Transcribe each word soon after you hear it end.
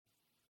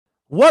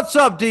What's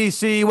up,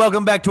 DC?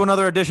 Welcome back to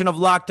another edition of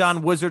Locked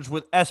On Wizards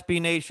with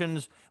SB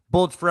Nation's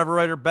Bullets Forever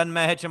writer Ben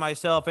Mahich and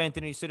myself,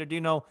 Anthony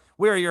Cittadino.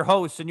 We are your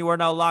hosts, and you are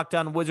now Locked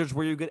On Wizards,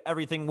 where you get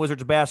everything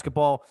Wizards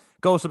basketball.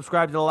 Go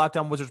subscribe to the Locked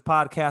On Wizards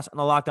podcast on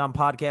the Locked On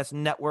Podcast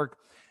Network,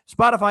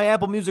 Spotify,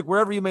 Apple Music,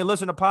 wherever you may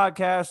listen to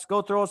podcasts.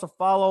 Go throw us a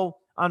follow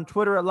on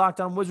Twitter at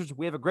Locked On Wizards.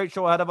 We have a great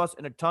show ahead of us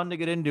and a ton to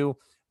get into.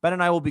 Ben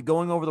and I will be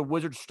going over the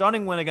Wizards'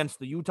 stunning win against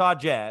the Utah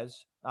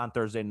Jazz on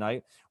Thursday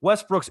night,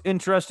 Westbrook's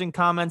interesting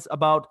comments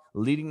about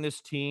leading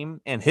this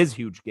team and his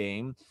huge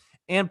game,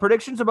 and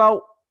predictions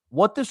about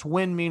what this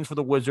win means for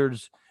the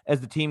Wizards as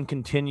the team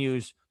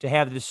continues to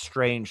have this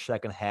strange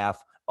second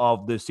half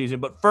of this season.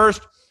 But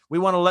first, we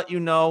want to let you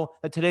know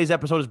that today's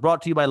episode is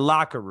brought to you by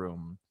Locker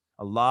Room,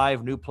 a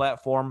live new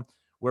platform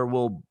where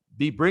we'll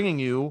be bringing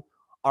you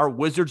our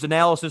Wizards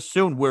analysis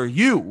soon, where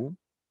you,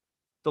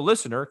 the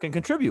listener, can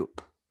contribute.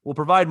 We'll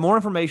provide more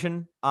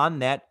information on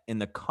that in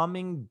the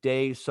coming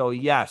days. So,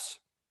 yes,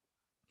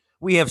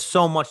 we have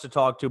so much to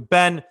talk to.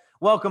 Ben,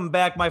 welcome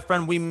back, my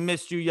friend. We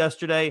missed you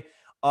yesterday.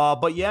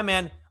 But, yeah,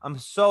 man, I'm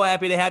so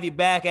happy to have you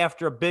back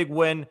after a big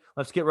win.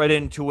 Let's get right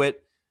into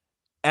it.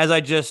 As I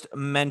just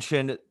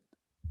mentioned,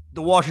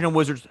 the Washington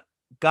Wizards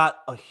got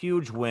a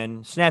huge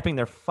win, snapping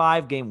their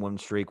 5-game win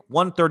streak,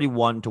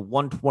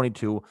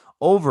 131-122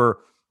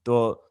 over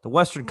the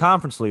Western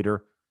Conference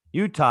leader,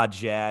 Utah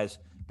Jazz.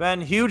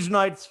 Ben, huge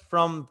nights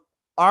from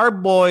our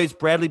boys,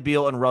 Bradley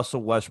Beal and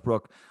Russell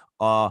Westbrook,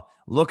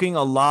 looking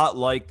a lot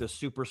like the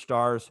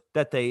superstars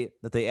that they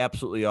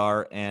absolutely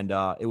are, and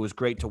it was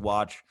great to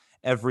watch.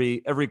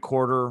 Every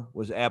quarter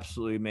was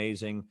absolutely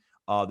amazing.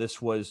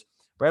 This was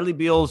Bradley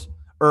Beal's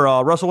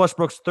or Russell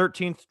Westbrook's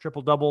 13th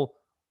triple-double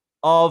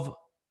of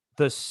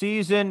the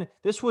season.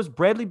 This was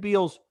Bradley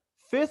Beal's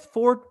 5th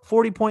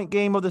 40-point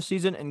game of the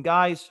season, and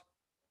guys,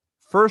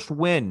 first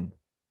win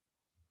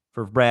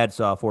for Brad's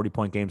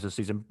 40-point games this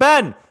season.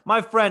 Ben,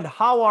 my friend,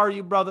 how are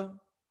you, brother?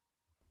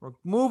 We're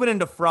moving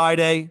into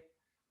Friday.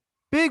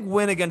 Big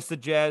win against the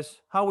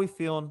Jazz. How are we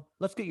feeling?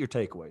 Let's get your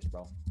takeaways,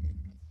 bro.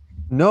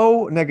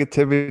 No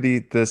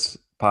negativity this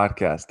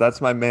podcast. That's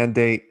my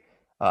mandate.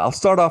 I'll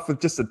start off with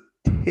just a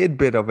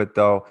tidbit of it,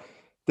 though.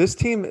 This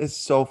team is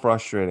so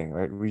frustrating,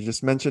 right? We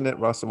just mentioned it.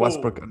 Russell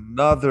Westbrook,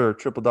 another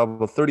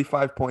triple-double,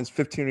 35 points,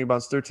 15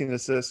 rebounds, 13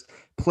 assists.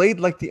 Played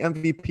like the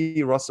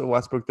MVP Russell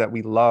Westbrook that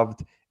we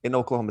loved in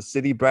Oklahoma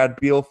City. Brad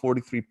Beal,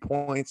 43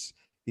 points.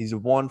 He's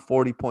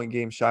 140-point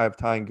game shy of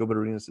tying Gilbert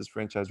Arenas'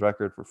 franchise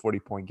record for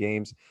 40-point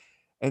games.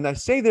 And I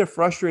say they're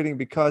frustrating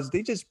because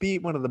they just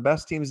beat one of the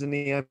best teams in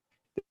the NBA.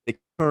 They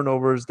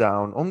turnovers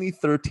down, only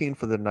 13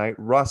 for the night.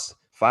 Russ,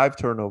 5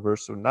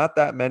 turnovers, so not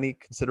that many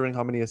considering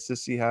how many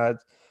assists he had.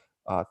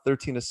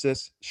 13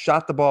 assists,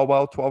 shot the ball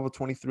well, 12 of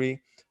 23.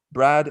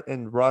 Brad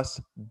and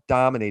Russ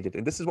dominated.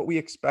 And this is what we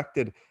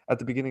expected at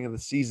the beginning of the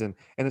season.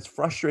 And it's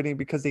frustrating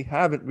because they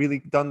haven't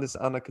really done this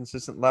on a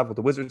consistent level.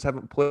 The Wizards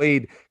haven't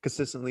played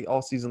consistently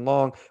all season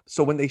long.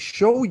 So when they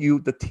show you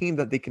the team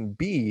that they can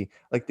be,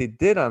 like they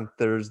did on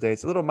Thursday,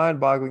 it's a little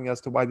mind-boggling as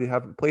to why they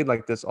haven't played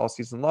like this all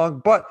season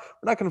long. But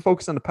we're not going to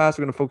focus on the past.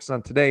 We're going to focus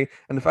on today.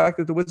 And the fact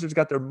that the Wizards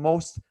got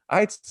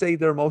I'd say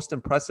their most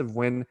impressive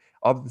win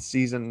of the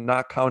season,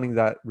 not counting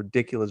that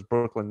ridiculous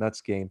Brooklyn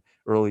Nets game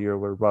earlier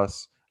where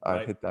Russ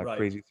hit that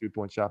crazy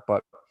 3-point shot.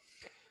 But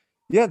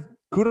yeah,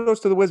 kudos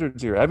to the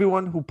Wizards here.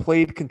 Everyone who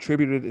played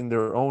contributed in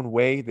their own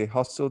way. They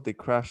hustled, they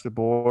crashed the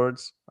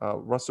boards.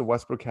 Russell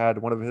Westbrook had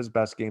one of his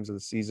best games of the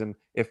season,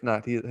 if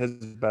not his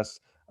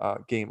best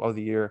game of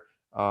the year.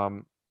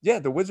 Yeah,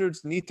 the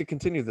Wizards need to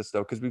continue this,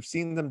 though, because we've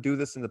seen them do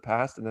this in the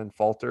past and then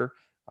falter.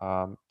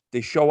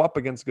 They show up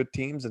against good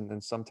teams and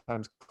then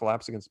sometimes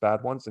collapse against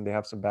bad ones, and they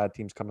have some bad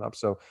teams coming up.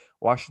 So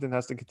Washington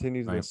has to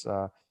continue this.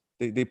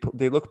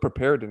 They look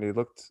prepared, and they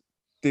looked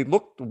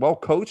well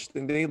coached,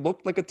 and they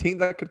looked like a team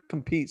that could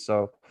compete.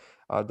 So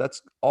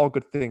that's all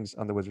good things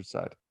on the Wizards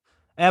side.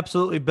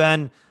 Absolutely,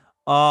 Ben.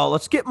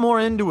 Let's get more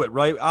into it,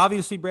 right?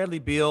 Obviously, Bradley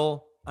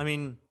Beal,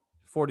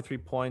 43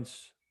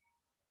 points,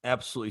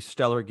 absolutely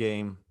stellar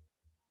game.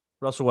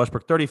 Russell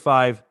Westbrook,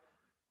 35,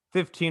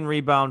 15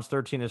 rebounds,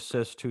 13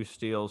 assists, 2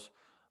 steals.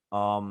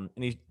 And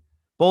he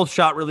both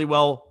shot really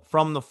well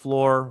from the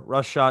floor.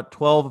 Russ shot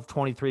 12 of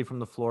 23 from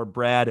the floor.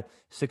 Brad,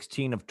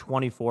 16 of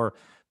 24.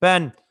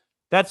 Ben,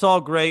 that's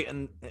all great,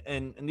 and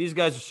these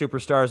guys are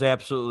superstars,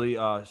 absolutely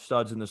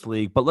studs in this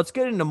league. But let's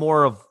get into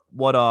more of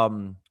what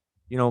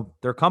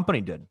their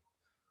company did.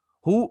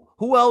 Who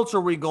else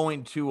are we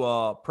going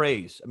to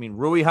praise?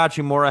 Rui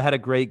Hachimura had a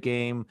great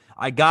game.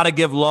 I gotta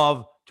give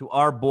love to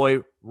our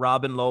boy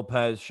Robin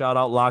Lopez. Shout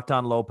out Locked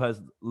On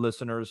Lopez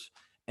listeners.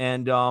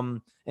 And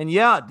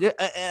yeah,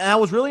 and I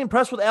was really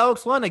impressed with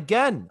Alex Len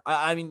again.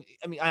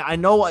 I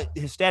know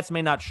his stats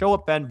may not show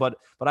it, Ben, but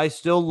I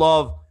still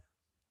love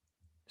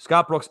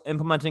Scott Brooks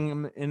implementing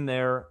him in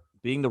there,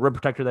 being the rim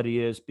protector that he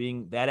is,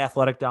 being that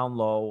athletic down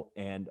low,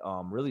 and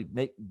really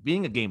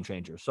being a game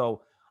changer.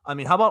 So, how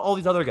about all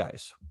these other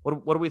guys?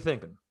 What are we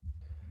thinking?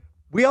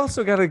 We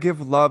also got to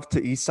give love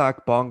to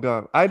Isaac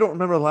Bonga. I don't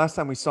remember the last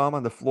time we saw him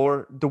on the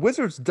floor. The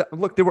Wizards,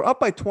 look, they were up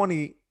by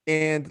 20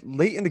 And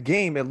late in the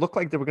game, it looked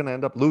like they were going to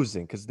end up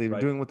losing because they were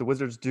Right. doing what the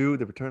Wizards do.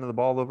 They were turning the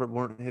ball over,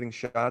 weren't hitting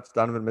shots.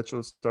 Donovan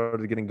Mitchell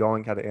started getting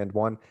going, had to end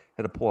one,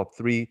 had to pull up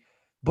three.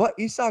 But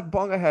Isaac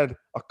Bonga had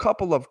a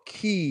couple of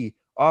key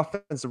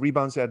offensive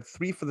rebounds. He had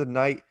 3 for the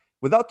night.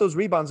 Without those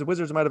rebounds, the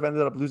Wizards might have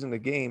ended up losing the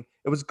game.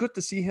 It was good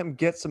to see him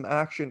get some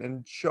action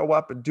and show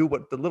up and do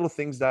what the little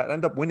things that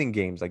end up winning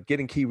games, like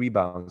getting key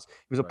rebounds.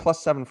 He was a Right.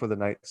 +7 for the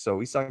night.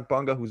 So Isaac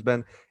Bonga, who's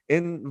been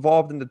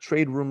involved in the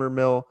trade rumor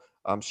mill,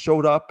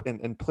 showed up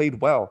and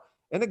played well.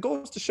 And it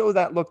goes to show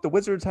that, look, the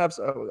Wizards have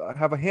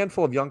a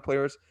handful of young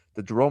players,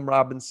 the Jerome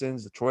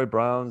Robinsons, the Troy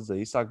Browns, the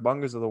Isaac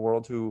Bungas of the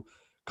world, who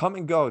come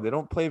and go. They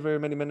don't play very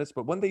many minutes,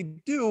 but when they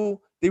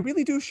do, they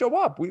really do show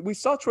up. We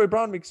saw Troy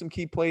Brown make some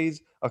key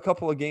plays a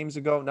couple of games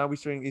ago. Now we're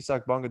seeing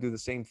Isaac Bonga do the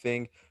same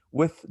thing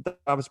with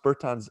Davis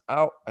Bertans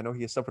out. I know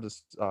he has suffered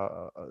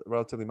a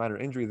relatively minor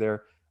injury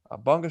there.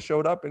 Bonga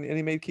showed up and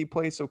he made key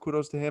plays, so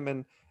kudos to him.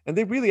 And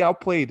they really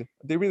outplayed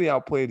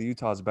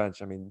Utah's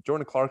bench. I mean,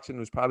 Jordan Clarkson,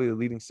 who's probably the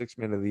leading sixth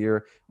man of the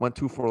year, went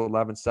 2 for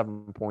 11,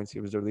 7 points.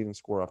 He was their leading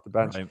scorer off the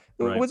bench. Right.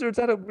 The Right. Wizards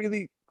had a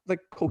really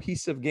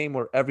cohesive game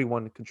where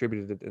everyone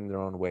contributed in their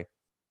own way.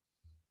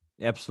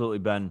 Absolutely,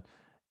 Ben.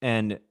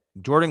 And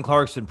Jordan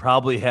Clarkson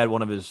probably had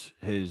one of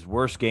his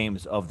worst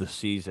games of the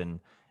season.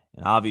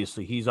 And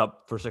obviously he's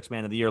up for sixth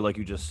man of the year, like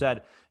you just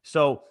said.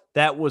 So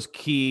that was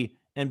key.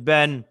 And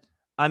Ben,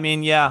 I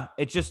mean, yeah,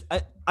 it's just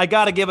I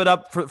gotta give it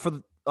up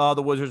for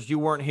the Wizards. You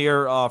weren't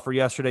here for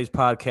yesterday's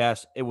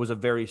podcast. It was a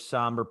very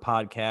somber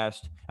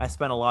podcast. I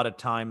spent a lot of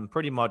time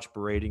pretty much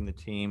berating the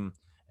team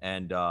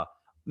and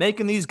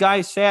making these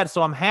guys sad.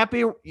 So I'm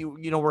happy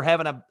we're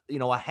having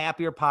a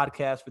happier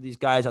podcast for these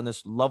guys on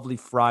this lovely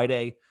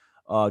Friday.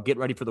 Getting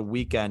ready for the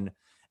weekend.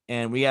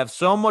 And we have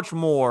so much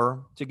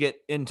more to get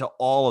into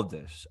all of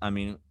this. I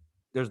mean,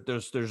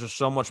 there's just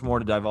so much more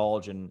to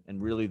divulge and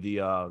really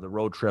the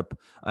road trip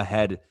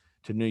ahead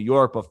to New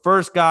York. But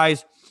first,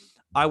 guys,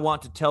 I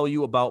want to tell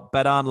you about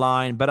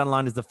BetOnline.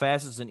 BetOnline is the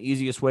fastest and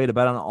easiest way to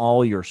bet on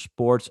all your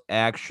sports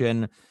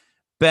action.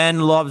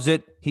 Ben loves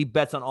it. He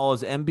bets on all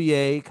his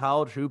NBA,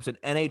 college hoops, and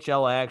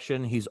NHL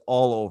action. He's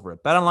all over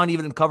it. BetOnline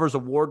even covers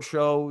award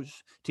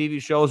shows,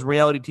 TV shows,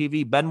 reality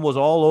TV. Ben was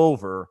all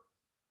over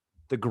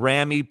the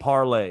Grammy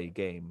parlay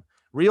game.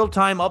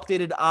 Real-time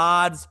updated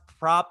odds,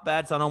 prop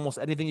bets on almost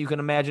anything you can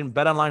imagine.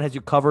 BetOnline has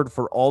you covered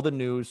for all the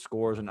news,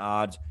 scores, and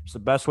odds. It's the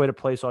best way to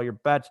place all your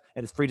bets,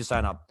 and it's free to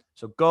sign up.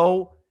 So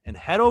go and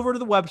head over to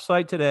the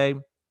website today.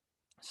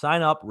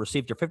 Sign up,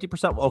 receive your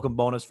 50% welcome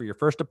bonus for your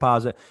first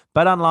deposit.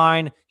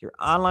 BetOnline, your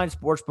online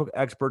sportsbook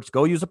experts.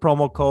 Go use the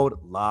promo code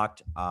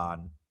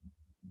LOCKEDON.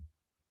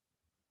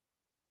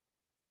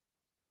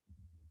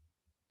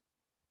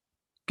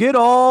 Get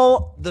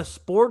all the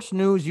sports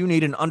news you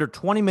need in under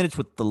 20 minutes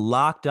with the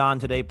Locked On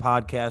Today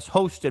podcast,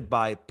 hosted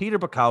by Peter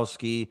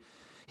Bukowski.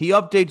 He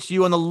updates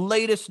you on the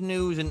latest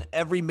news in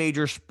every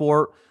major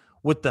sport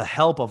with the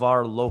help of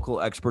our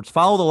local experts.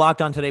 Follow the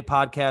Locked On Today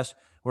podcast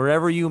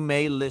wherever you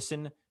may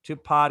listen to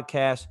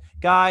podcasts.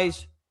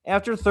 Guys,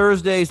 after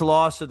Thursday's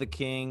loss to the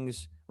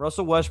Kings,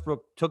 Russell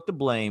Westbrook took the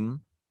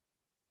blame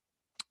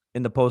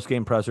in the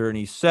postgame presser, and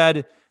he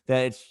said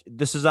that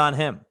this is on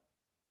him.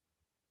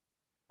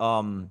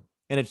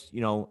 And it's,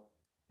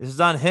 this is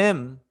on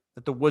him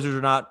that the Wizards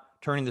are not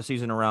turning the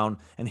season around.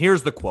 And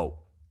here's the quote,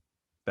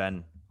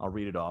 Ben. I'll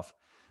read it off.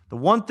 The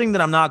one thing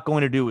that I'm not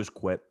going to do is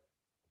quit.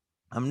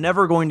 I'm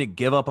never going to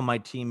give up on my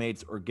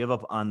teammates or give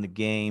up on the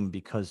game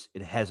because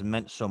it has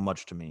meant so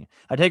much to me.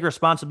 I take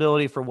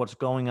responsibility for what's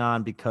going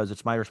on because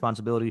it's my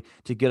responsibility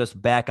to get us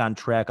back on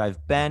track.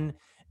 I've been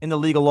in the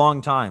league a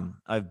long time.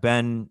 I've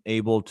been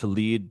able to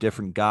lead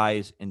different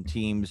guys and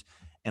teams,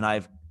 and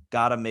I've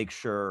got to make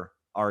sure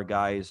our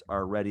guys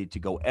are ready to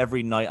go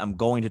every night. I'm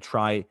going to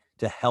try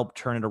to help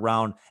turn it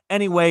around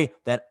any way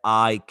that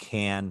I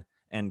can,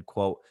 end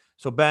quote.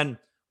 So, Ben,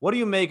 what do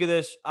you make of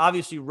this?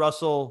 Obviously,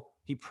 Russell,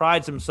 he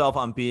prides himself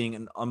on being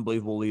an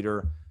unbelievable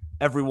leader.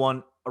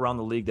 Everyone around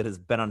the league that has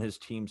been on his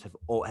teams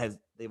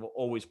they've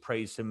always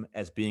praised him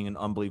as being an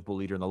unbelievable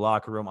leader in the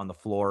locker room, on the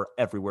floor,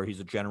 everywhere. He's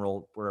a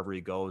general wherever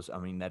he goes.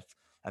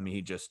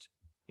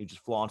 He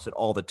just flaunts it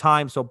all the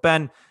time. So,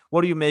 Ben,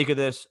 what do you make of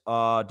this?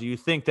 Do you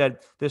think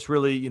that this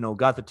really,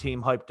 got the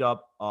team hyped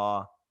up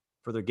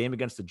for their game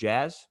against the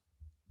Jazz?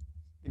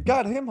 It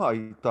got him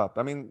hyped up.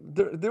 I mean,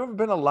 there have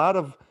been a lot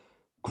of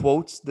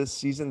quotes this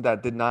season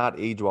that did not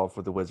age well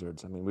for the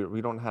Wizards. I mean, we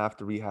don't have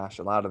to rehash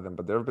a lot of them,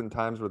 but there have been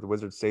times where the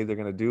Wizards say they're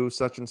going to do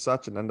such and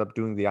such and end up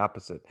doing the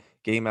opposite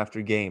game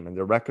after game, and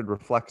their record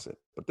reflects it.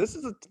 But this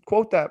is a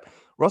quote that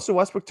Russell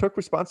Westbrook took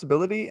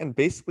responsibility and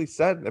basically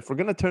said, if we're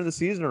going to turn the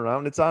season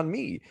around, it's on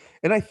me.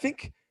 And I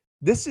think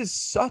this is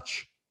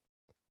such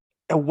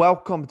a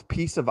welcomed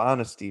piece of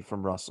honesty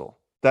from Russell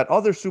that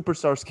other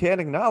superstars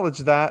can acknowledge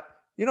that,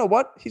 you know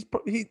what?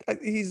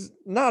 He's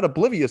not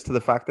oblivious to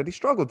the fact that he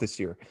struggled this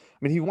year. I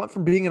mean, he went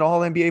from being an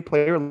all-NBA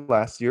player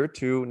last year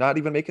to not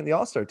even making the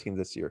All-Star team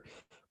this year.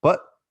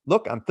 But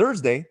look, on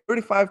Thursday,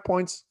 35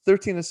 points,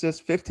 13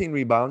 assists, 15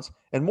 rebounds,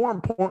 and more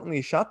importantly,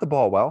 he shot the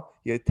ball well.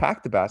 He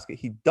attacked the basket.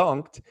 He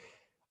dunked.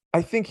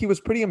 I think he was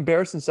pretty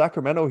embarrassed in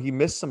Sacramento. He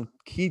missed some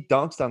key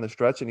dunks down the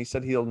stretch, and he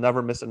said he'll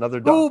never miss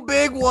another dunk. Two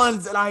big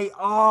ones, and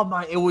oh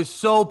my, it was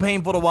so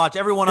painful to watch.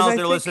 Everyone And out I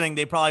there think, listening,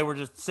 they probably were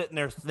just sitting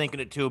there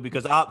thinking it too,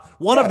 because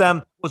one of yeah,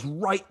 them was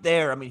right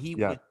there. I mean,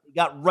 yeah, he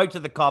got right to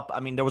the cup. I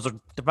mean, there was a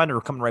defender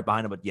coming right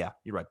behind him, but yeah,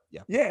 you're right.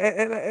 Yeah. yeah,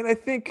 and I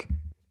think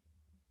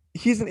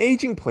he's an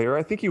aging player.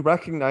 I think he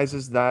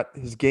recognizes that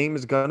his game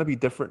is going to be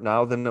different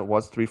now than it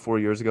was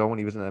 3-4 years ago when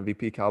he was an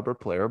MVP caliber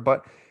player.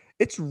 But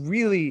it's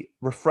really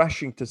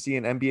refreshing to see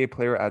an NBA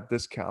player at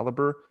this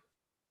caliber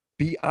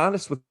be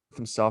honest with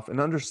himself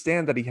and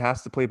understand that he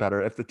has to play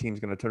better if the team's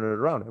going to turn it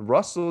around. And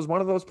Russell is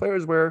one of those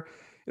players where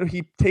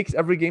he takes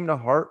every game to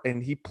heart,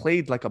 and he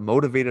played like a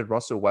motivated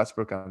Russell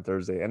Westbrook on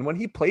Thursday. And when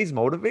he plays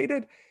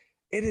motivated,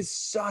 it is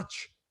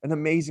such an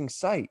amazing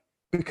sight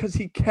because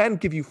he can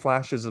give you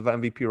flashes of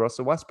MVP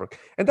Russell Westbrook.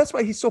 And that's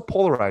why he's so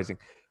polarizing.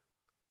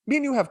 Me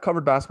and you have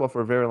covered basketball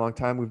for a very long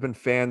time. We've been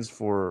fans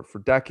for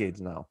decades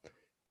now.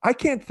 I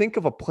can't think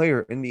of a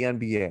player in the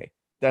NBA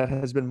that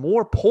has been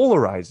more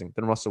polarizing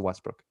than Russell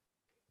Westbrook,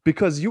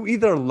 because you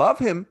either love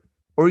him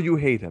or you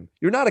hate him.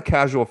 You're not a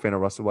casual fan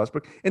of Russell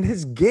Westbrook, and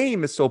his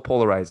game is so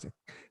polarizing.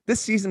 This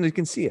season, you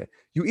can see it.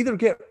 You either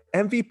get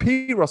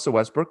MVP Russell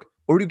Westbrook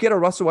or you get a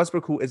Russell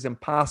Westbrook who is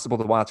impossible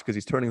to watch because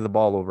he's turning the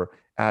ball over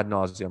ad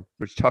nauseum,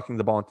 or chucking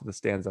the ball into the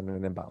stands on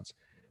an inbounds.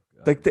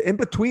 Like the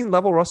in-between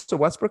level Russell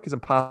Westbrook is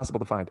impossible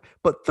to find.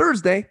 But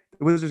Thursday,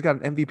 the Wizards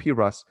got an MVP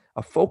Russ,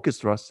 a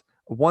focused Russ,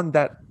 one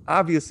that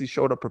obviously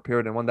showed up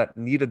prepared and one that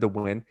needed to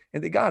win,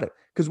 and they got it.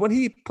 Because when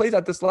he plays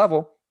at this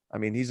level, I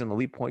mean, he's an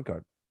elite point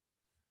guard.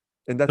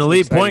 And that's an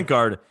elite point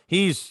guard.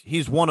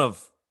 He's one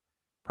of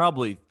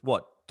probably,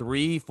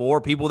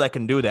 3-4 people that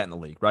can do that in the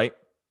league, right?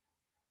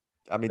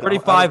 I mean,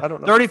 35, I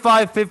don't know.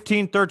 35,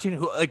 15,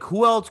 13.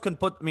 Who else can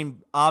put? I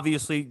mean,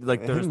 obviously,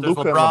 like there's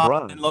Luka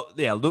LeBron. and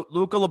LeBron.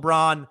 Luka,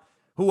 LeBron.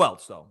 Who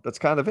else though? That's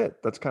kind of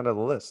it. That's kind of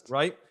the list,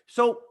 right?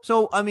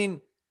 So I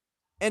mean,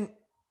 and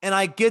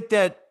I get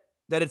that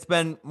it's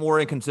been more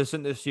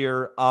inconsistent this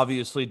year,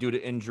 obviously due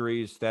to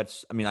injuries.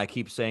 I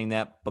keep saying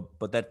that,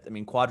 but that, I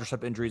mean,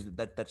 quadricep injuries,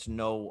 that's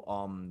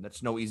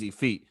no easy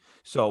feat.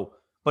 So,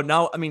 but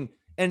now, I mean,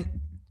 and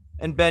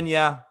Ben,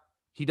 yeah,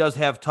 he does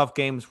have tough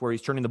games where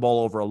he's turning the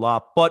ball over a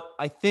lot, but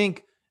I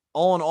think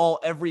all in all,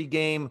 every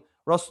game,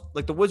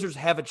 the Wizards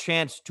have a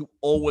chance to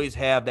always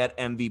have that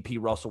MVP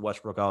Russell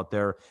Westbrook out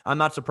there. I'm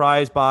not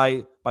surprised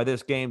by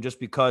this game just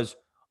because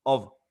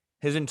of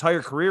his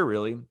entire career,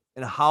 really,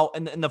 and how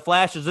and the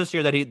flashes this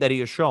year that he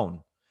has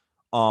shown.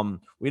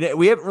 We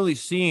haven't really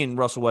seen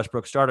Russell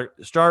Westbrook start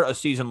a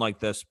season like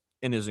this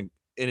in his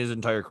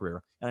entire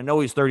career. And I know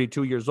he's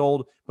 32 years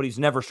old, but he's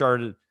never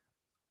started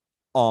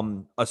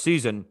a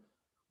season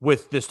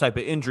with this type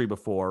of injury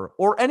before,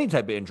 or any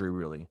type of injury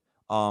really.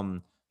 I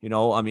mean,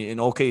 in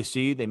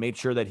OKC, they made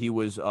sure that he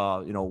was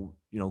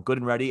good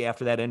and ready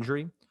after that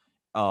injury.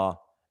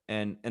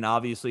 And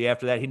obviously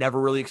after that, he never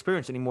really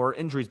experienced any more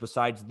injuries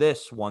besides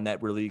this one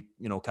that really,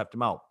 kept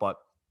him out. But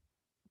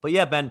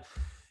yeah, Ben,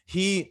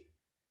 he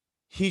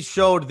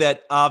showed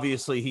that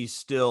obviously he's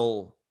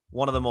still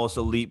one of the most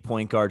elite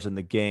point guards in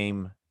the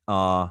game.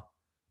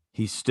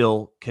 He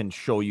still can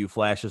show you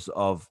flashes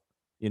of,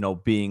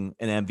 being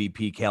an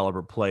MVP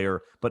caliber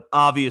player. But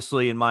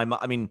obviously in my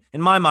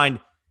mind,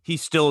 he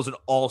still is an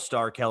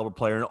all-star caliber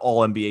player, an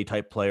all NBA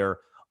type player.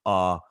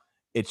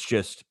 It's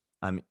just,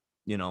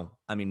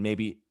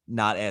 maybe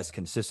not as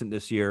consistent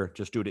this year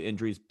just due to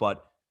injuries,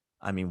 but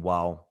I mean,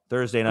 wow.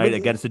 Thursday night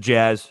against the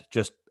Jazz,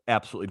 just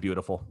absolutely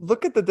beautiful.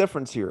 Look at the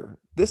difference here.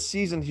 This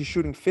season, he's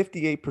shooting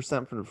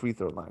 58% from the free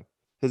throw line.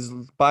 His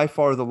by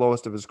far the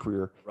lowest of his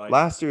career. Right.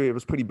 Last year, it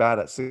was pretty bad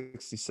at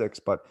 66,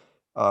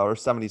 or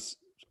 70,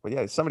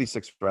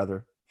 76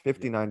 rather,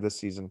 59 this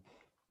season.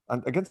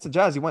 And against the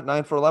Jazz, he went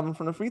 9 for 11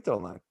 from the free throw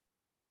line,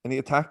 and he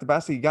attacked the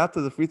basket. He got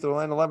to the free throw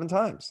line 11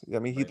 times. I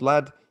mean, he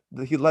led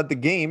the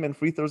game in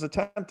free throws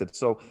attempted.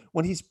 So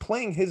when he's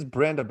playing his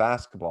brand of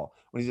basketball,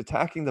 when he's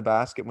attacking the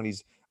basket, when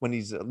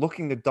he's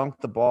looking to dunk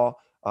the ball,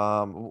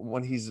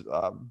 when he's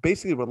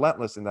basically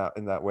relentless in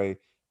that way,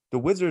 the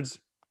Wizards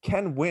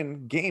can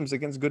win games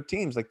against good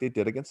teams like they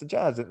did against the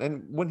Jazz.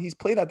 And when he's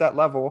played at that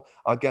level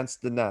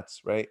against the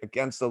Nets, right,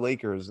 against the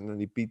Lakers, and then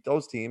he beat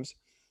those teams,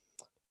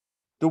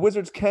 the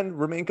Wizards can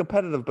remain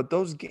competitive. But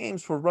those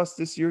games for Russ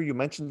this year, you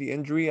mentioned the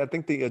injury. I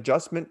think the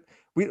adjustment.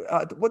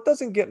 What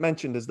doesn't get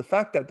mentioned is the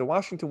fact that the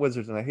Washington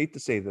Wizards, and I hate to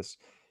say this,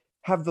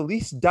 have the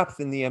least depth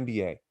in the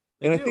NBA.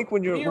 And I think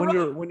when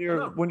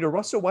you're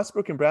Russell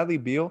Westbrook and Bradley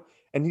Beal,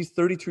 and he's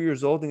 32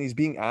 years old and he's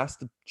being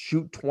asked to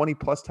shoot 20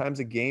 plus times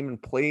a game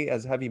and play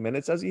as heavy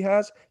minutes as he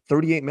has,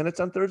 38 minutes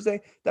on Thursday,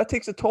 that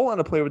takes a toll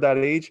on a player of that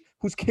age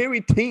who's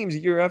carried teams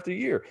year after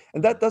year.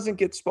 And that doesn't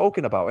get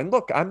spoken about. And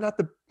look, I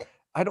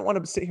don't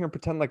want to sit here and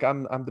pretend like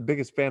I'm the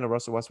biggest fan of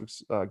Russell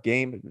Westbrook's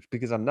game,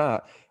 because I'm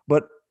not.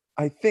 But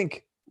I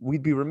think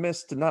we'd be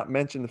remiss to not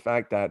mention the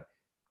fact that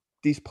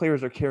these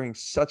players are carrying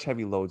such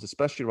heavy loads,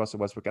 especially Russell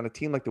Westbrook, on a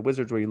team like the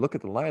Wizards, where you look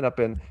at the lineup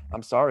and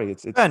I'm sorry,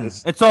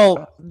 it's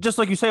all just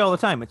like you say all the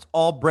time. It's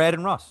all Brad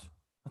and Russ.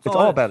 That's It's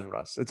all all it is. about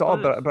us. It's all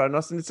That's what it is. about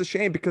us, and it's a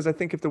shame because I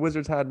think if the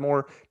Wizards had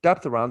more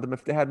depth around them,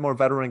 if they had more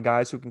veteran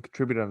guys who can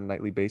contribute on a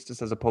nightly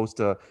basis, as opposed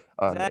to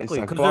Exactly,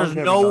 Isak because Bonga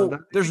every now and then, they'd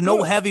be there's no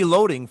good. heavy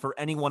loading for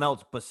anyone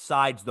else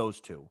besides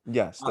those two.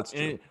 Yes, that's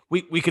true. And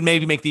we can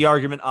maybe make the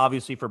argument,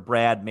 obviously, for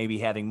Brad maybe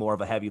having more of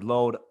a heavy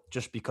load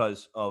just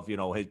because of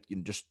his,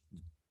 just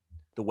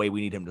the way we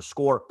need him to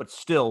score. But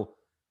still,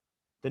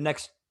 the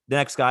next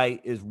guy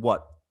is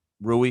what?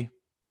 Rui.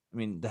 I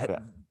mean, Yeah.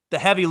 the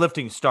heavy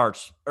lifting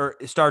starts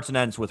and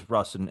ends with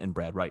Russ and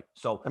Brad, right?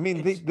 So I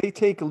mean, they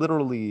take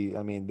literally.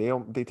 I mean,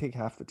 they take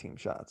half the team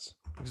shots.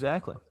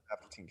 exactly.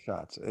 Half the team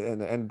shots,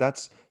 and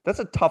that's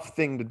a tough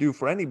thing to do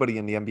for anybody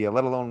in the NBA,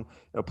 let alone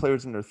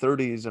players in their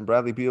 30s and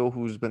Bradley Beal,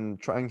 who's been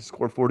trying to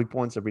score 40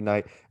 points every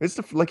night. It's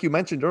like you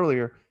mentioned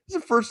earlier. It's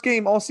the first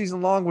game all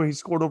season long where he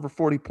scored over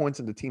 40 points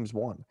and the team's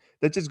won.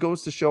 That just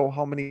goes to show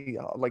how many,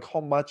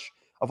 how much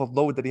of a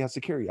load that he has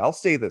to carry. I'll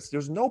say this: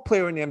 there's no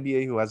player in the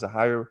NBA who has a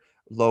higher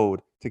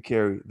load to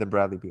carry than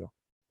Bradley Beal.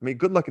 I mean,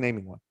 good luck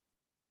naming one.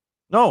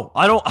 No,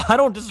 I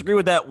don't disagree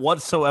with that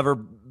whatsoever,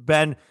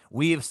 Ben.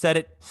 We have said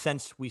it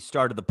since we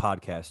started the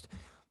podcast.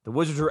 The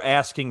Wizards are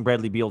asking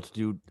Bradley Beal to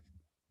do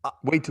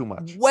Way too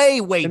much. way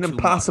An too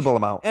impossible much.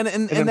 amount. And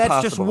An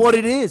that's just impossible what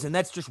amount. it is, and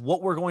that's just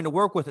what we're going to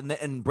work with,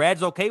 and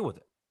Brad's okay with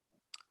it.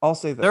 I'll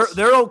say this.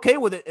 They're okay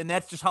with it, and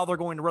that's just how they're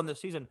going to run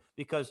this season.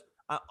 Because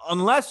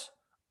unless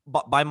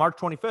by March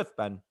 25th,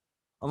 Ben,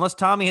 unless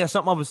Tommy has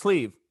something up his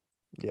sleeve,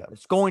 Yeah.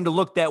 it's going to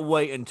look that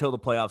way until the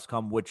playoffs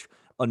come, which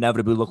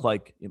inevitably look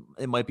like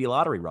it might be a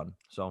lottery run.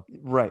 So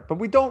Right, but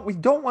we don't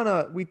want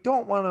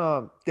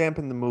to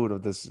dampen the mood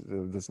of this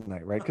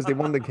night, right? Because they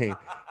won the game.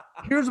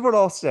 Here's what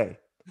I'll say.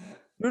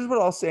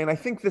 And I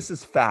think this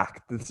is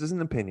fact. This is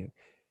an opinion.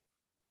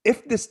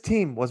 If this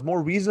team was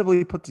more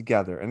reasonably put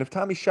together, and if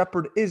Tommy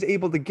Shepard is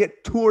able to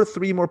get 2 or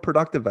 3 more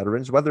productive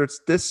veterans, whether it's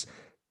this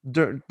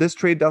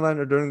trade deadline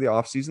or during the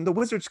offseason, the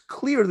Wizards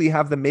clearly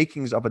have the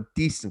makings of a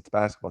decent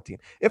basketball team,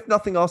 if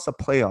nothing else, a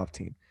playoff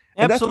team.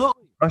 And absolutely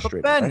that's but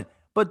frustrating. Ben,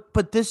 Right?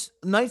 but this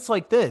nights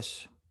like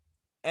this,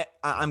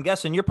 I'm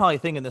guessing you're probably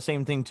thinking the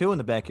same thing too in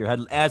the back of your head,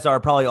 as are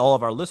probably all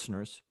of our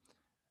listeners.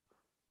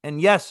 And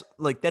yes,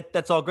 like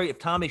that's all great. If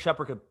Tommy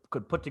Shepard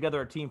could put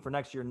together a team for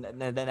next year,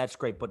 then that's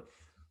great. But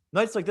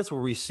nights like this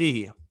where we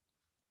see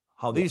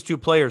how these two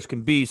players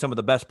can be some of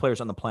the best players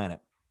on the planet,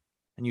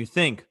 and you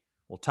think,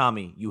 well,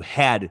 Tommy, you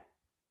had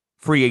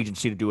free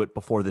agency to do it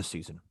before this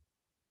season.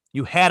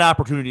 You had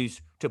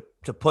opportunities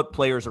to put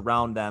players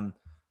around them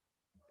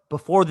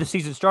before the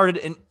season started,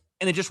 and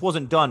it just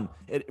wasn't done.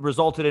 It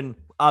resulted in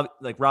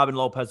like Robin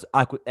Lopez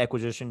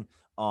acquisition,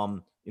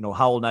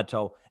 Howell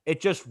Neto. It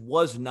just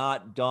was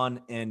not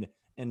done. And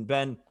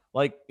Ben,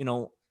 like,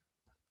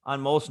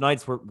 on most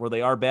nights where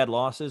they are bad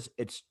losses,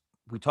 it's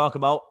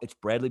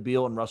Bradley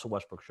Beal and Russell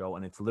Westbrook show,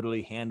 and it's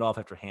literally handoff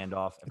after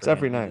handoff. It's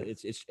every night.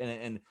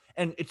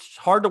 And it's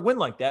hard to win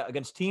like that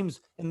against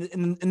teams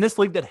in this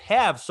league that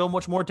have so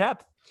much more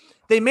depth.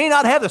 They may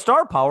not have the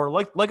star power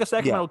like a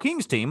Sacramento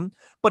Kings team,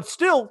 but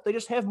still they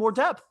just have more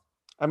depth.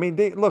 I mean,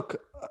 the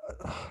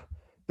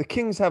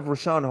Kings have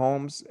Rashawn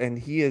Holmes, and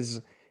he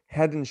is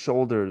head and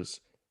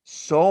shoulders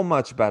so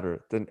much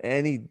better than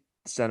any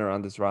center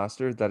on this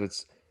roster that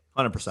it's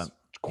 100%.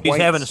 He's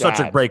having such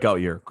a breakout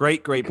year.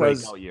 Great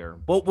breakout year.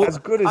 Well, as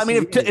good as I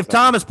mean, if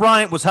Thomas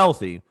Bryant was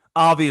healthy,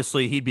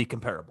 obviously he'd be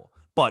comparable.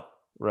 But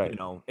right,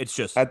 it's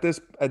just at this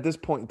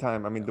point in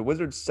time. I mean, the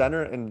Wizards'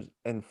 center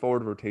and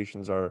forward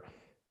rotations are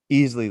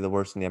easily the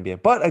worst in the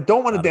NBA. But I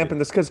don't want to dampen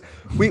this because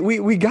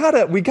we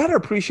gotta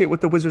appreciate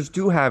what the Wizards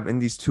do have in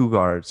these two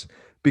guards,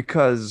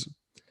 because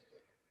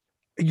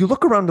you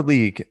look around the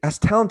league, as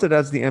talented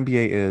as the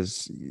NBA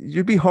is,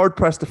 you'd be hard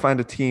pressed to find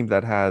a team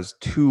that has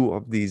two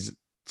of these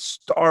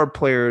star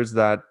players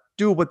that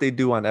do what they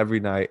do on every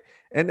night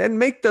and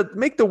make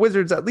the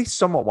Wizards at least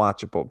somewhat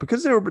watchable.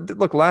 Because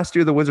last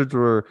year the Wizards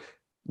were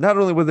not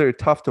only were they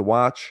tough to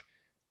watch,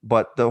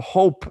 but the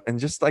hope and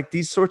just like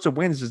these sorts of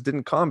wins just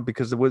didn't come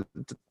because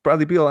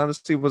Bradley Beal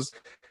honestly was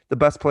the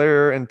best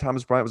player and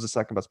Thomas Bryant was the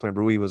second best player.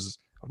 Rui was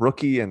a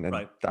rookie and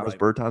Davis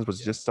Bertans was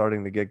just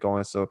starting to get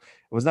going. So it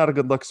was not a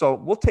good look. So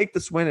we'll take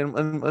this win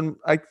and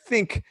I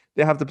think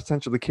they have the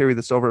potential to carry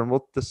this over, and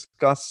we'll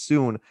discuss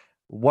soon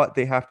what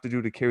they have to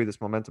do to carry this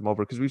momentum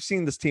over, because we've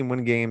seen this team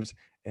win games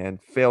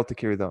and fail to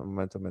carry that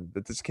momentum, and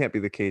this can't be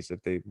the case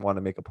if they want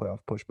to make a playoff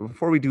push. But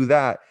before we do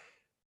that,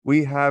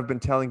 we have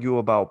been telling you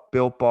about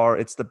Built Bar.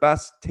 It's the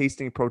best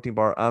tasting protein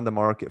bar on the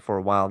market for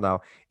a while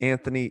now.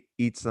 Anthony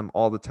eats them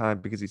all the time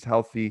because he's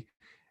healthy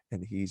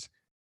and he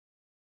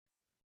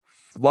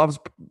loves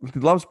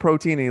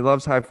protein and he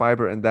loves high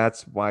fiber, and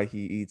that's why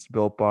he eats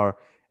Built Bar.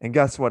 And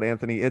guess what,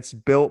 Anthony? It's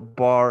Built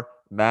Bar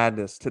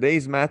madness.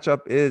 Today's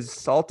matchup is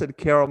salted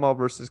caramel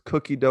versus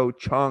cookie dough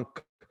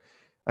chunk.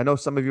 I know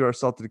some of you are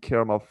salted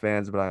caramel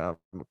fans, but I'm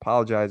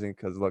apologizing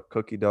because look,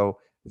 cookie dough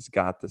has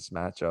got this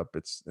matchup.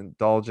 It's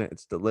indulgent,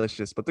 it's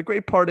delicious. But the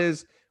great part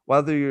is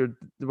whether you're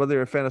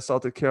a fan of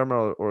salted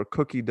caramel or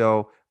cookie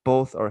dough,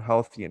 both are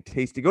healthy and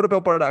tasty. Go to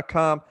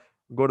builtbar.com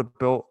Go to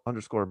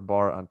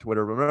Built_bar on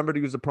Twitter. Remember to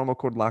use the promo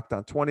code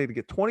LOCKEDON20 to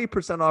get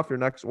 20% off your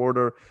next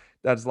order.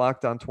 That's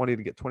LOCKEDON20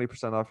 to get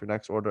 20% off your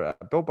next order at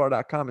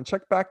BuiltBar.com. And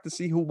check back to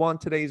see who won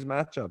today's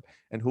matchup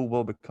and who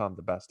will become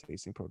the best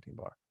tasting protein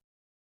bar.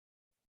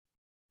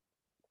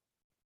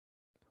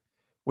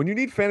 When you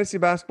need fantasy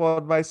basketball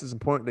advice, it's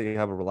important that you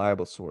have a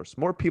reliable source.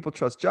 More people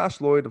trust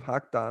Josh Lloyd of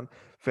Locked On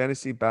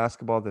Fantasy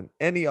Basketball than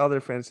any other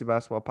fantasy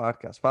basketball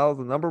podcast. Follow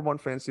the #1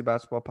 fantasy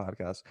basketball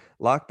podcast,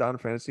 Locked On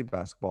Fantasy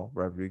Basketball,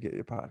 wherever you get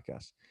your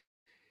podcasts.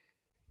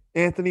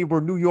 Anthony, we're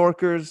New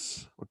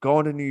Yorkers. We're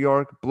going to New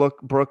York,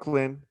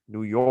 Brooklyn,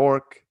 New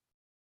York,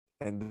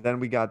 and then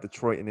we got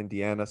Detroit and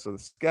Indiana. So the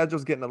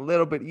schedule's getting a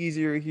little bit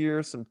easier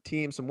here. Some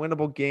teams, some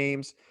winnable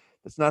games.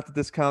 It's not to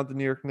discount the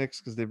New York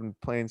Knicks because they've been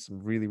playing some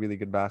really, really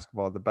good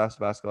basketball, the best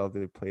basketball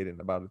they've played in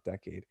about a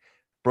decade.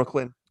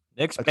 Brooklyn,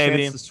 Knicks, a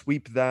baby. chance to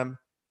sweep them,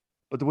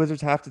 but the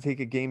Wizards have to take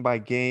it game by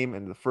game.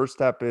 And the first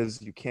step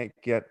is you can't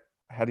get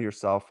ahead of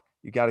yourself.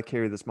 You got to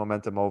carry this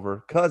momentum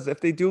over because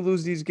if they do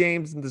lose these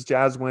games, and this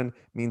Jazz win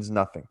means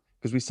nothing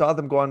because we saw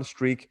them go on a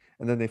streak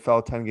and then they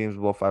fell 10 games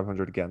below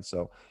 500 again.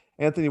 So,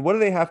 Anthony, what do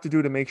they have to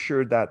do to make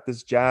sure that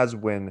this Jazz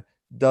win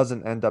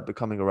doesn't end up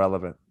becoming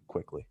irrelevant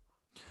quickly?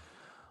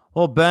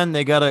 Well, Ben,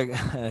 they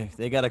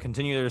gotta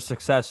continue their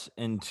success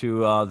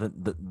into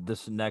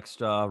this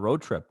next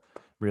road trip,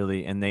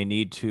 really, and they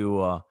need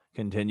to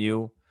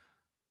continue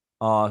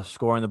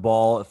scoring the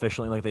ball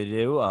efficiently like they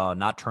do,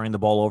 not turning the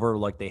ball over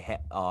like they had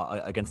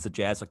against the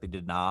Jazz, like they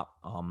did not.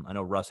 I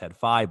know Russ had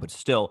 5, but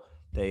still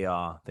they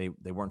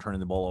weren't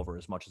turning the ball over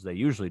as much as they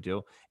usually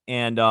do.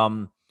 And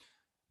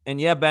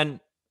yeah,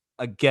 Ben,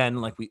 again,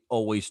 like we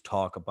always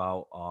talk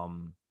about,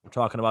 we're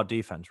talking about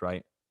defense,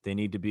 right? They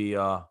need to be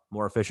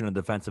more efficient in the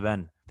defensive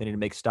end. They need to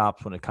make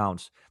stops when it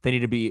counts. They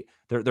need to be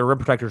their rim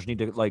protectors need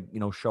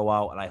to show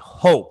out. And I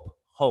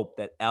hope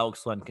that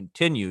Alex Len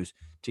continues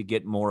to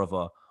get more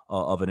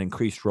of an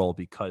increased role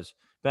because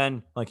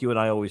Ben, like you and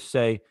I always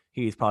say,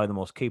 he's probably the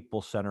most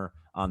capable center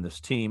on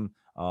this team,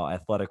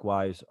 athletic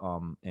wise,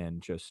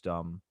 and just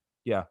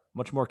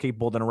much more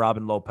capable than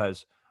Robin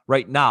Lopez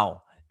right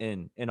now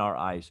in our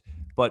eyes.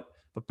 But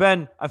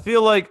Ben, I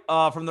feel like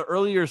from the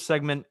earlier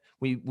segment.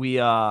 We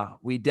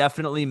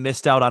definitely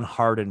missed out on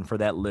Harden for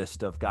that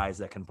list of guys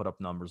that can put up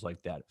numbers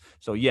like that.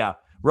 So yeah,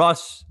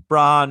 Russ,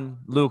 Bron,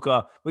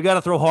 Luka, we got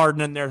to throw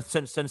Harden in there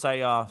since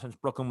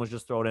Brooklyn was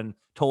just thrown in.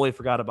 Totally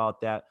forgot about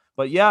that.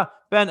 But yeah,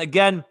 Ben,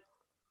 again,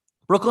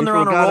 Brooklyn, they're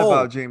on a roll. We forgot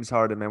about James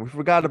Harden, man. We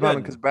forgot about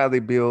him because Bradley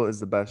Beal is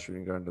the best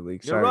shooting guard in the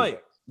league. You're right.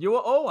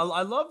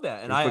 I love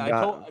that, and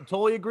I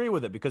totally agree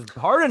with it because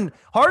Harden's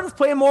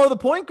playing more of the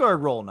point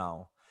guard role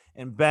now.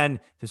 And Ben,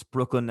 this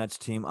Brooklyn Nets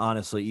team,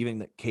 honestly, even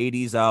that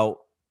KD's out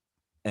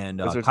and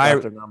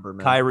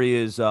Kyrie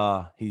is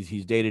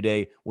he's day to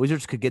day.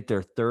 Wizards could get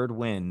their 3rd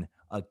win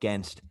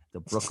against the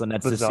Brooklyn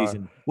Nets this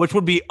season, which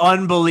would be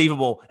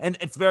unbelievable, and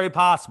it's very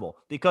possible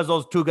because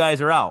those 2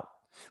 guys are out.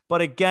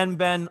 But again,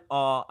 Ben,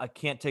 I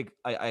can't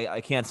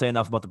say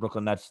enough about the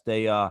Brooklyn Nets.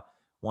 They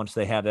once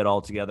they have that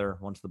all together,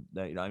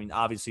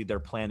 obviously they're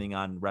planning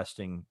on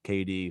resting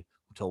KD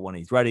until when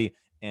he's ready,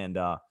 and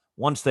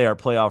once they are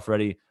playoff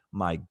ready.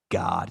 My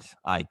God,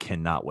 I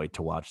cannot wait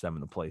to watch them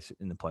in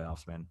the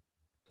playoffs, man.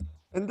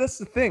 And that's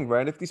the thing,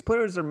 right? If these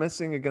players are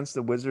missing against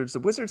the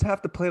Wizards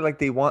have to play like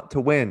they want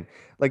to win.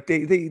 Like they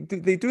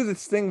do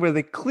this thing where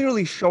they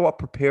clearly show up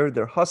prepared.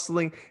 They're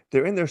hustling.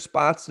 They're in their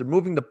spots. They're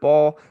moving the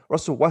ball.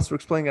 Russell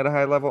Westbrook's playing at a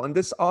high level. And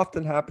this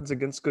often happens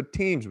against good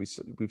teams.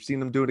 We've seen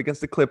them do it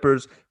against the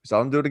Clippers. We saw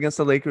them do it against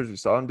the Lakers. We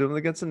saw them do it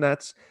against the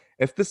Nets.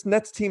 If this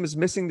Nets team is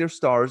missing their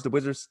stars, the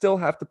Wizards still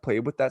have to play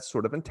with that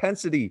sort of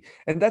intensity.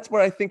 And that's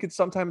where I think it's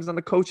sometimes on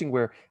the coaching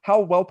where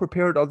how well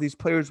prepared are these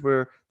players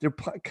where they're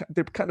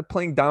kind of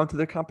playing down to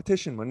their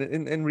competition. When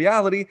in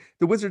reality,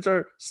 the Wizards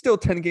are still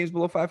 10 games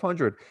below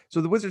 500.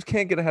 So the Wizards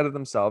can't get ahead of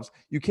themselves.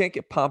 You can't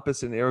get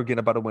pompous and arrogant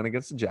about a win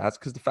against the Jazz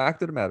because the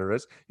fact of the matter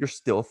is you're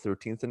still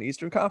 13th in the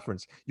Eastern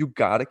Conference. You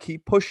got to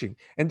keep pushing.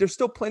 And there's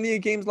still plenty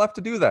of games left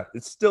to do that.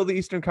 It's still the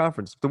Eastern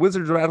Conference. If the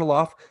Wizards rattle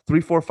off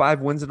 3, 4, 5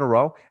 wins in a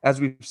row,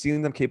 as we've seen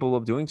them capable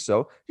of doing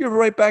so, you're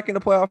right back in the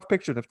playoff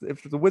picture. And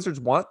if the Wizards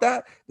want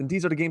that, then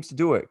these are the games to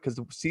do it because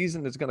the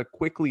season is going to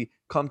quickly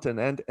come to an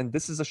end. And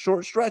this is a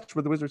short stretch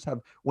where the Wizards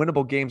have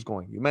winnable games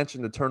going. You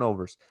mentioned the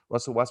turnovers.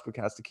 Russell Westbrook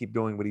has to keep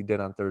doing what he did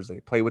on Thursday.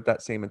 Play with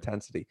that same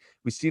intensity.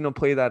 We've seen him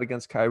play that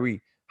against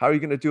Kyrie. How are you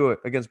going to do it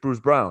against Bruce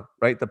Brown,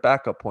 right? The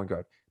backup point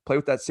guard. Play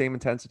with that same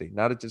intensity,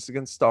 not just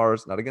against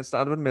stars, not against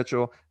Donovan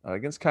Mitchell, not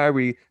against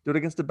Kyrie. Do it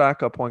against the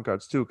backup point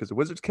guards too, because the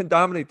Wizards can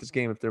dominate this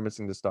game if they're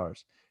missing the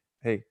stars.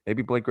 Hey,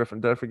 maybe Blake Griffin.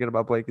 Did I forget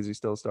about Blake? Is he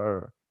still a star?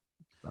 Or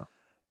no?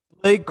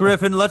 Blake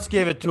Griffin, let's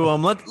give it to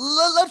him.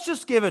 Let's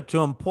just give it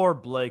to him. Poor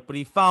Blake, but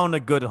he found a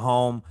good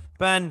home.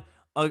 Ben,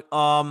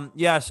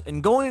 yes,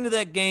 and going into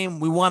that game,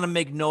 we want to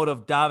make note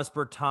of Davis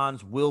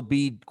Bertans will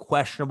be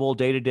questionable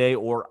day to day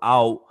or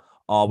out.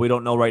 We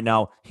don't know right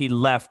now. He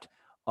left.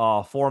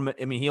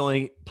 He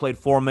only played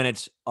 4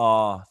 minutes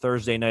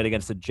Thursday night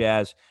against the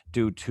Jazz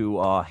due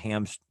to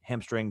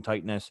hamstring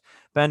tightness.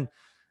 Ben,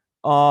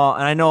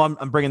 and I know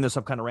I'm bringing this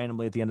up kind of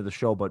randomly at the end of the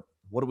show, but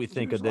What do we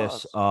think of Huge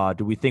this? loss.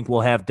 Do we think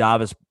we'll have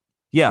Davis?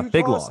 Yeah, Huge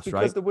big loss loss, because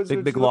right? the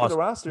Wizards, Big you look at loss. the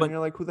roster But and you're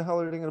like, who the hell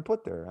are they going to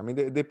put there? I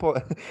mean, they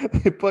put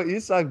they put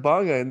Isak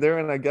Bonga in there,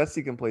 and I guess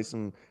he can play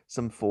some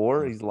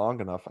four. He's long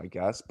enough, I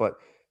guess. But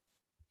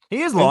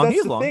he is and long. He that's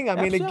is the long. thing. I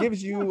mean, it Absolutely.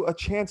 gives you a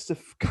chance to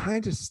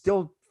kind of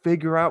still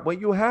figure out what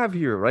you have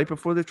here right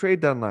before the trade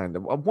deadline.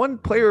 One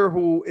player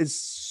who is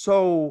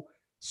so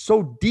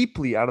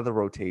deeply out of the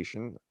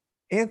rotation,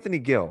 Anthony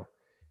Gill.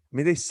 I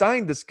mean, they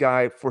signed this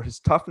guy for his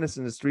toughness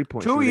and his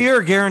 3-point shooting.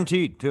 2-year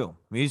guaranteed too.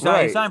 He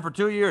Right. signed for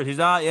 2 years. He's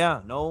out. Yeah,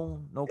 no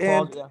clause.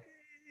 And Yeah.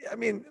 I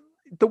mean,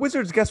 the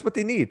Wizards, guess what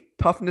they need?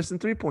 Toughness and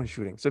 3-point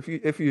shooting. So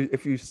if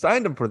you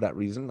signed him for that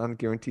reason on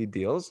guaranteed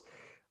deals,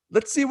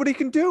 let's see what he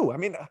can do. I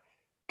mean,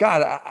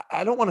 God,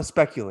 I don't want to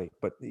speculate,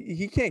 but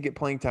he can't get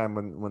playing time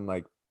when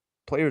like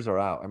players are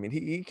out. I mean,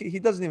 he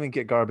doesn't even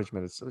get garbage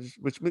minutes,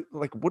 which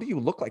like, what do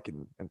you look like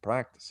in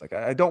practice? Like,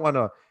 I don't want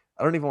to.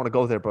 I don't even want to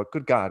go there, but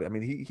good God, I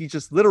mean, he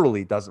just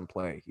literally doesn't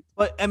play.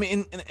 But I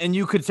mean, and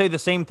you could say the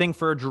same thing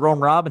for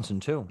Jerome Robinson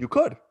too. You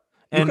could,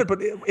 And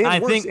but I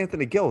worse, think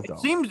Anthony Gill though.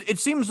 It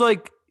seems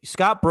like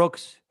Scott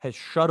Brooks has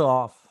shut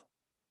off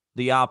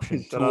the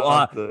option Shut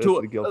off the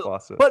Anthony Gill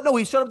faucet. But no,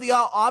 he shut up the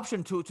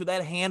option to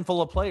that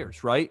handful of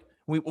players, right?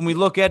 When we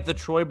look at the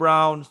Troy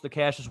Browns, the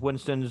Cassius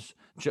Winstons,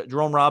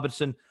 Jerome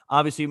Robinson,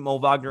 obviously Mo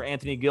Wagner,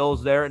 Anthony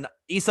Gill's there, and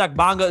Isak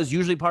Bonga is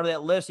usually part of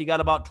that list. He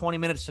got about 20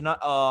 minutes tonight,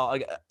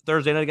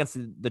 Thursday night against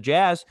the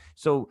Jazz.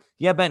 So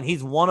yeah, Ben,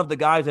 he's one of the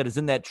guys that is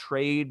in that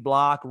trade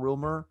block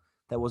rumor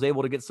that was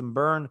able to get some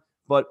burn.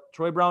 But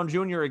Troy Brown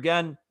Jr.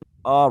 again,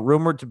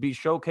 rumored to be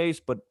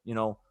showcased, but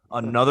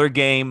another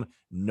game,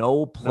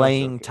 no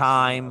playing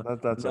time,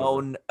 that's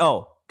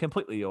over.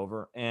 Completely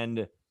over.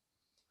 And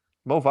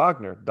Mo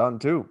Wagner done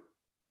too.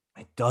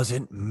 It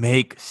doesn't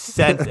make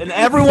sense. And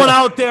everyone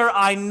out there,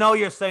 I know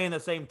you're saying the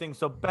same thing.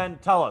 So Ben,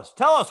 tell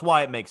us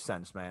why it makes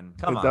sense, man.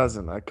 Come on. It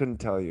doesn't. I couldn't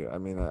tell you. I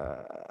mean,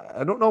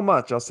 I don't know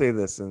much. I'll say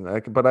this,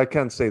 but I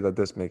can say that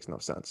this makes no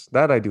sense.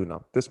 That I do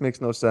know. This makes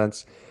no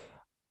sense.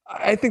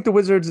 I think the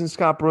Wizards and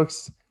Scott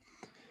Brooks,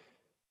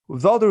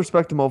 with all due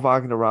respect to Mo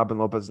Wagner, Robin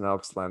Lopez, and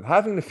Alex Len,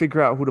 having to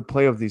figure out who to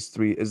play of these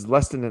three is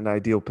less than an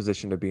ideal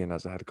position to be in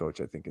as a head coach,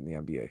 I think, in the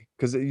NBA.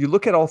 Because you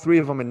look at all three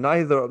of them, and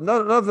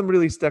none of them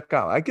really stick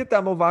out. I get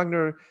that Mo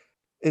Wagner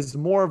is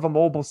more of a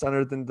mobile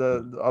center than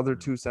the other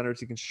two centers.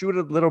 He can shoot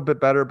a little bit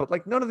better, but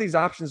like none of these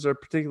options are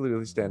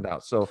particularly stand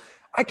out. So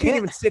I can't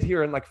even sit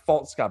here and like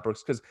fault Scott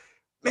Brooks because,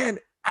 man,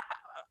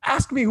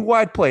 ask me who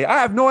I'd play. I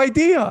have no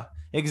idea.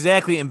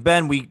 Exactly. And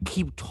Ben, we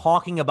keep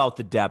talking about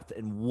the depth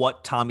and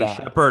what Tommy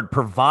Shepard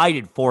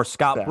provided for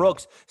Scott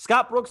Brooks.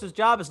 Scott Brooks'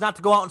 job is not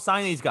to go out and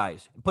sign these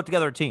guys and put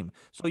together a team.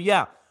 So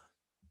yeah,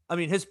 I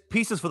mean, his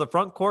pieces for the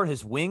front court,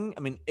 his wing, I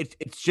mean,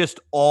 it's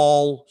just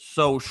all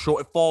so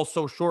short. It falls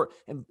so short.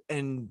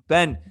 And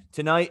Ben,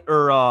 tonight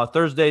or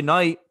Thursday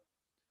night,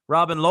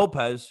 Robin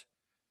Lopez,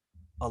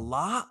 a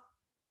lot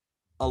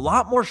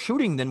more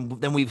shooting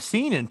than we've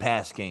seen in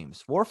past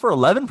games. 4 for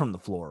 11 from the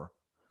floor.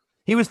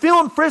 He was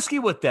feeling frisky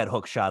with that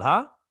hook shot,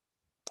 huh?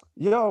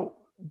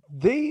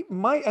 They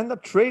might end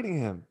up trading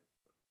him.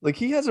 Like,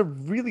 he has a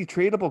really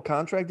tradable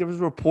contract. There was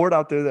a report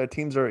out there that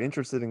teams are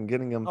interested in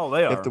getting him. Oh,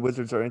 they are. If the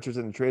Wizards are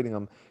interested in trading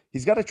him.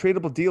 He's got a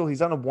tradable deal.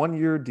 He's on a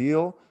 1-year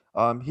deal.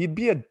 He'd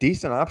be a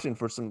decent option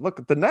for some.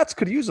 Look, the Nets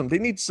could use him. They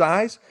need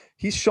size.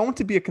 He's shown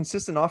to be a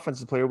consistent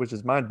offensive player, which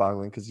is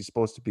mind-boggling because he's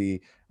supposed to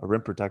be a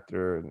rim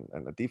protector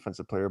and a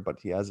defensive player, but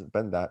he hasn't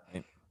been that.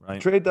 Right.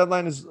 Trade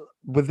deadline is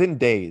within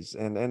days,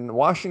 and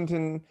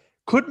Washington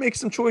could make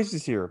some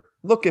choices here.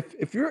 Look,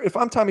 if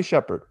I'm Tommy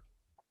Shepard,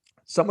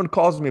 someone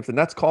calls me, if the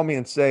Nets call me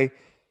and say,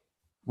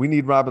 we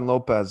need Robin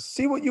Lopez,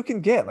 see what you can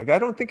get. Like, I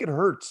don't think it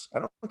hurts. I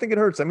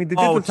mean, they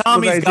did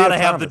Tommy's got to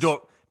have the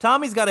door.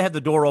 Tommy's got to have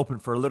the door open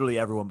for literally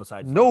everyone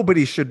besides.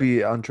 Nobody should be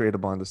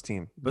untradeable on this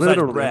team. Besides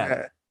literally,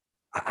 Brad.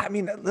 I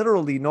mean,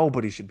 literally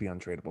nobody should be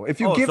untradeable.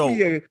 If you give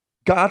me a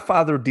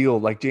Godfather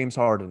deal like James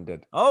Harden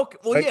did. Okay,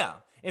 well, right? yeah.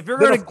 If you're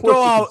gonna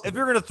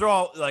throw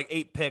out like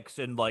 8 picks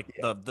and like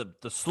the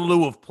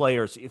slew of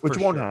players, which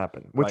won't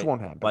happen.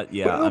 But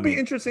yeah, it'll be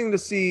interesting to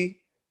see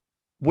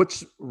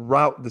which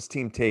route this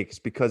team takes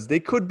because they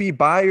could be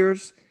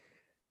buyers,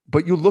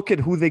 but you look at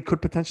who they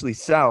could potentially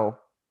sell,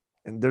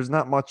 and there's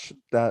not much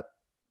that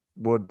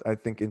would, I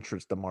think,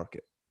 interest the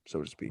market,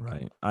 so to speak.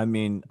 Right. But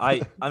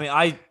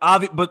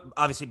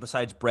obviously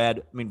besides Brad,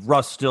 I mean,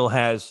 Russ still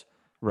has.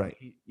 Right.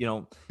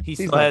 He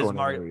still has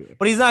market,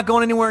 but he's not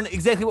going anywhere. And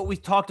exactly what we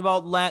talked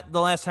about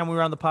the last time we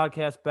were on the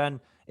podcast,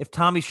 Ben. If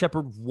Tommy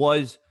Shepard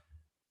was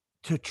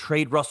to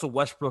trade Russell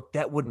Westbrook,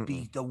 that would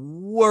be the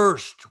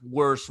worst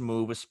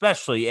move,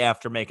 especially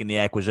after making the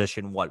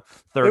acquisition,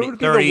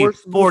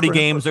 40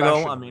 games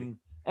ago. I mean,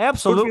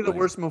 absolutely. It would be the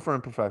worst move for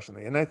him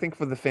professionally. And I think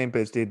for the fan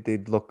base,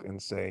 they'd look and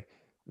say,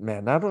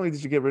 man, not only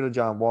did you get rid of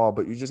John Wall,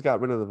 but you just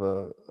got rid of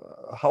a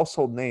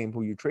household name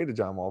who you traded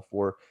John Wall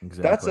for.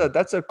 Exactly.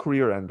 That's a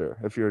career ender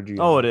if you're a GM.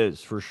 Oh, it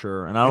is for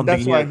sure. And I don't think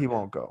that's why he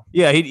won't go.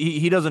 Yeah,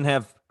 he doesn't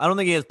have. I don't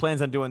think he has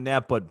plans on doing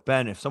that. But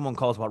Ben, if someone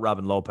calls about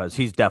Robin Lopez,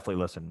 he's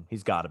definitely listening.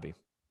 He's got to be.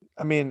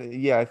 I mean,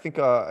 yeah, I think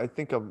a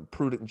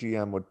prudent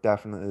GM would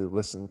definitely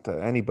listen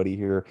to anybody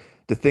here.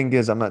 The thing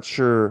is, I'm not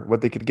sure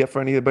what they could get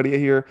for anybody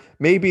here.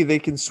 Maybe they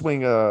can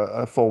swing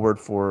a forward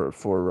for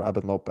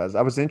Robin Lopez.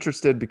 I was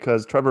interested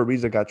because Trevor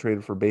Ariza got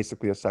traded for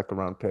basically a second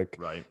round pick.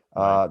 Right.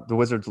 The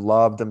Wizards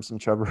loved them some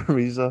Trevor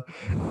Ariza.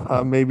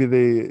 Maybe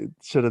they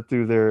should have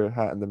threw their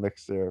hat in the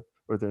mix there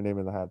or their name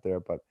in the hat there,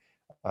 but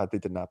they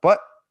did not. But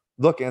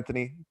look,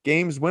 Anthony,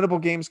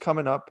 winnable games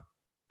coming up,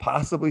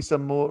 possibly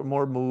some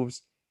more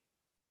moves.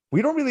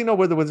 We don't really know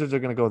where the Wizards are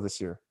going to go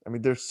this year. I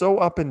mean, they're so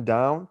up and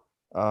down.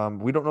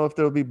 We don't know if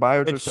there'll be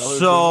buyers or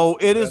sellers.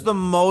 It is the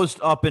most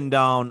up and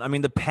down. I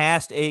mean, the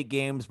past 8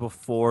 games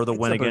before the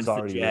win against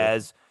the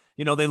Jazz,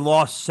 they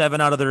lost 7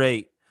 out of their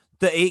 8.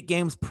 The 8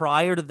 games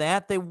prior to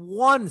that, they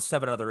won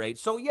 7 out of their 8.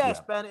 So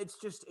yes, Ben, it's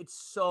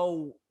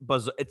so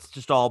bizarre. It's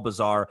just all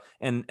bizarre.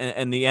 And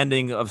the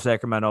ending of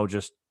Sacramento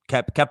just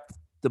kept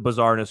the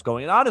bizarreness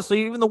going. And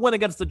honestly, even the win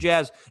against the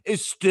Jazz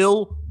is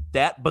still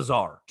that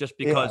bizarre just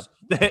because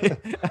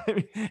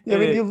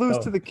you lose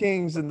to the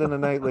Kings and then a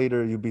night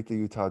later you beat the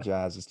Utah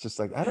Jazz. It's just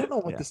like, I don't know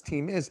what this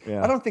team is.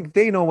 I don't think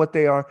they know what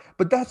they are,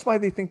 but that's why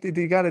they think that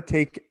they got to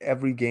take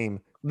every game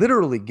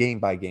literally game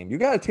by game. You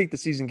got to take the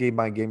season game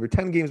by game. You're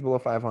 10 games below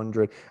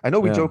 500. I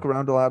know we joke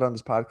around a lot on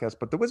this podcast,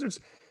 but the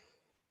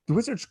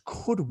Wizards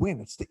could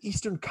win. It's the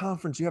Eastern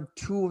Conference. You have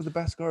 2 of the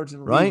best guards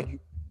in the league.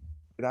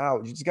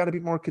 Out. You just got to be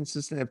more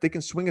consistent. If they can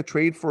swing a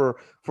trade for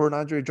an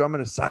Andre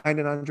Drummond, to sign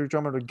an Andre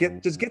Drummond, or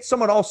get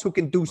someone else who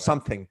can do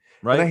something.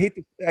 Right. And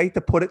I hate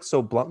to put it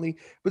so bluntly,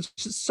 but it's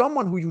just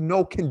someone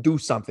who can do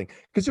something.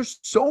 Because there's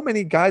so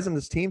many guys on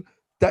this team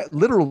that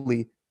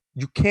literally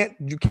you can't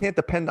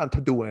depend on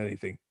to do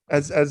anything.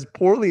 As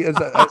poorly as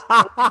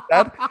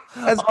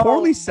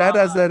poorly said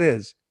as that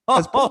is.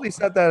 As poorly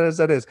said that as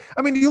that is.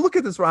 I mean, you look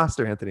at this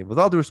roster, Anthony, with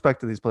all due respect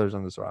to these players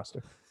on this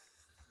roster.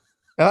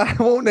 I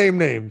won't name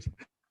names.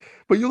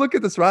 But you look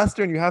at this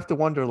roster and you have to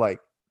wonder,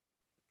 like,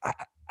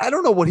 I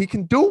don't know what he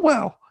can do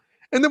well.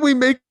 And then we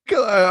make, maybe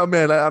I'm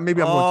going too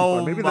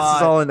far. Maybe this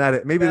is all an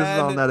edit. Maybe this is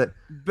all an edit.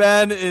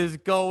 Ben is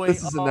going.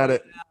 This is an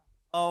edit.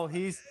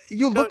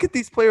 You look at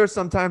these players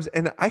sometimes,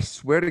 and I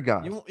swear to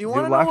God, you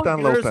want to know what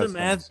Garrison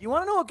Matthews? You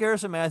want to know what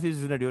Garrison Matthews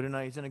is going to do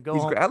tonight? He's going to go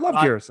home. I love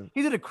Garrison.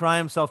 He's going to cry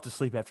himself to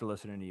sleep after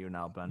listening to you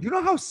now, Ben. You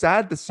know how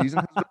sad the season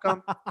has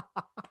become?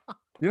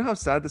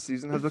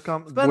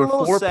 It's been We're a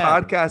little 4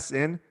 sad. podcasts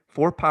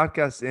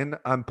in,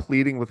 I'm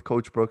pleading with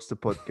Coach Brooks to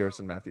put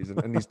Garrison Matthews in,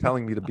 and he's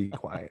telling me to be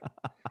quiet.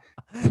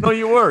 No,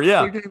 you were,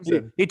 yeah.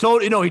 He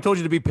told you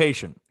to be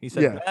patient. He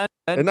said, Ben,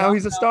 and now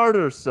he's a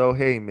starter. So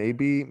hey,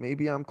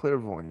 maybe I'm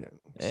clairvoyant.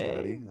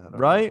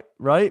 Right.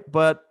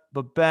 But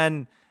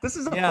Ben, this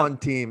is a fun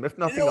team. If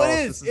nothing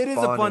else, it is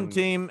a fun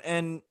team,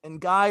 and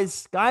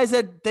guys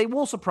that they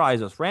will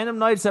surprise us. Random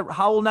nights that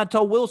Howell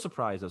Neto will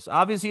surprise us.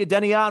 Obviously,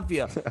 Deni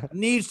Avdija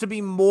needs to be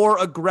more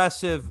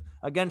aggressive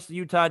against the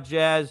Utah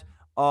Jazz.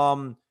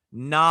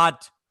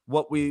 Not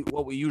what we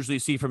usually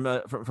see from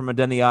a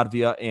Deni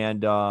Avdija,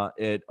 and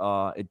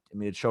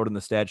it showed in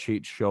the stat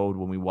sheet, showed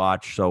when we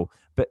watched. So,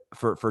 but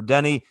for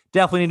Deni,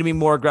 definitely need to be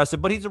more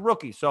aggressive. But he's a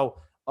rookie, so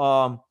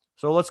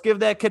let's give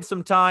that kid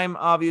some time.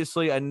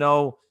 Obviously, I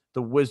know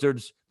the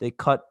Wizards, they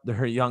cut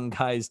their young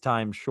guys'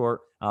 time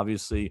short.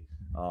 Obviously,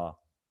 a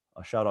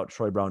shout out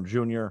Troy Brown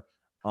Jr.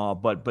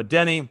 But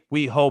Deni,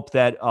 we hope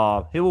that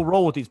he will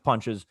roll with these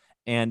punches,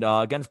 and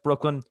against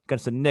Brooklyn,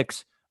 against the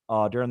Knicks.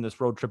 During this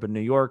road trip in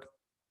New York,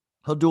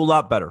 he'll do a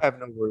lot better. I have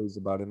no worries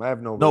about him.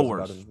 No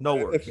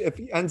worries. If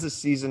he ends the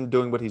season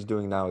doing what he's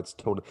doing now, he's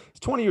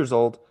 20 years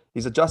old.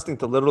 He's adjusting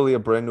to literally a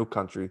brand new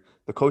country.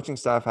 The coaching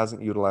staff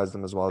hasn't utilized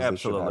him as well as they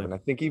should have, and I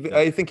think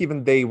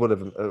even they would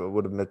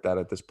admit that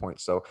at this point.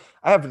 So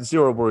I have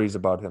 0 worries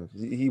about him.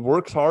 He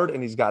works hard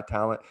and he's got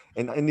talent.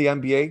 And in the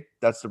NBA,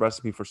 that's the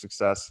recipe for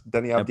success.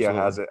 Deni Avdija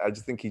has it. I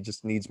just think he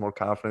just needs more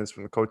confidence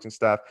from the coaching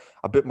staff,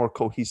 a bit more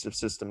cohesive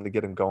system to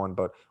get him going.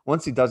 But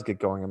once he does get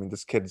going, I mean,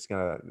 this kid is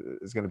gonna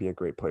be a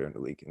great player in the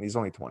league, and he's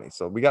only 20.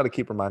 So we got to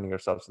keep reminding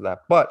ourselves of that.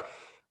 But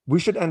we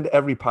should end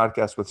every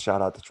podcast with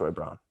shout out to Troy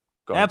Brown.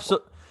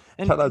 Absolutely.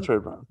 Shout out Troy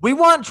Brown. We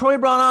want Troy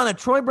Brown on it.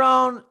 Troy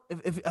Brown,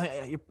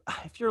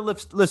 if you're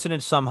listening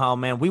somehow,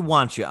 man, we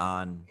want you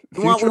on.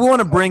 We want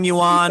to bring you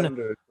on.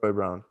 Troy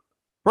Brown.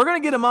 We're gonna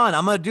get him on.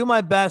 I'm gonna do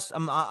my best.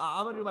 I'm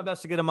gonna do my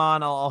best to get him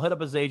on. I'll hit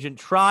up his agent,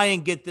 try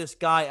and get this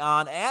guy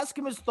on. Ask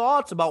him his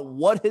thoughts about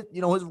what his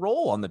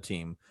role on the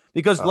team,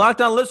 because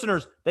Locked On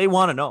listeners, they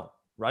want to know,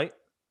 right?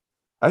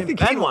 I think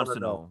Ben wants to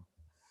know.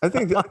 I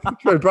think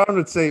Troy Brown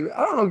would say,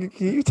 I don't know.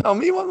 Can you tell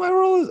me what my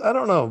role is? I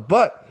don't know,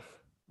 but.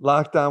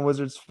 Locked On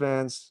Wizards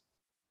fans,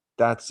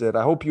 that's it.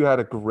 I hope you had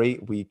a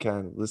great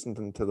weekend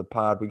listening to the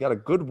pod. We got a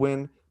good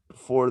win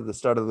before the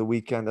start of the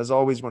weekend. As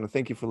always, want to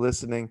thank you for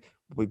listening.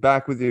 We'll be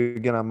back with you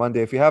again on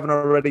Monday. If you haven't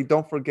already,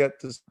 don't forget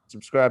to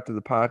subscribe to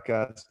the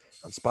podcast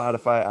on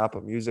Spotify, Apple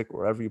Music,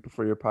 wherever you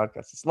prefer your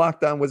podcast. It's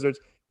Locked On Wizards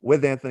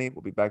with Anthony.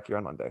 We'll be back here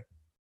on Monday.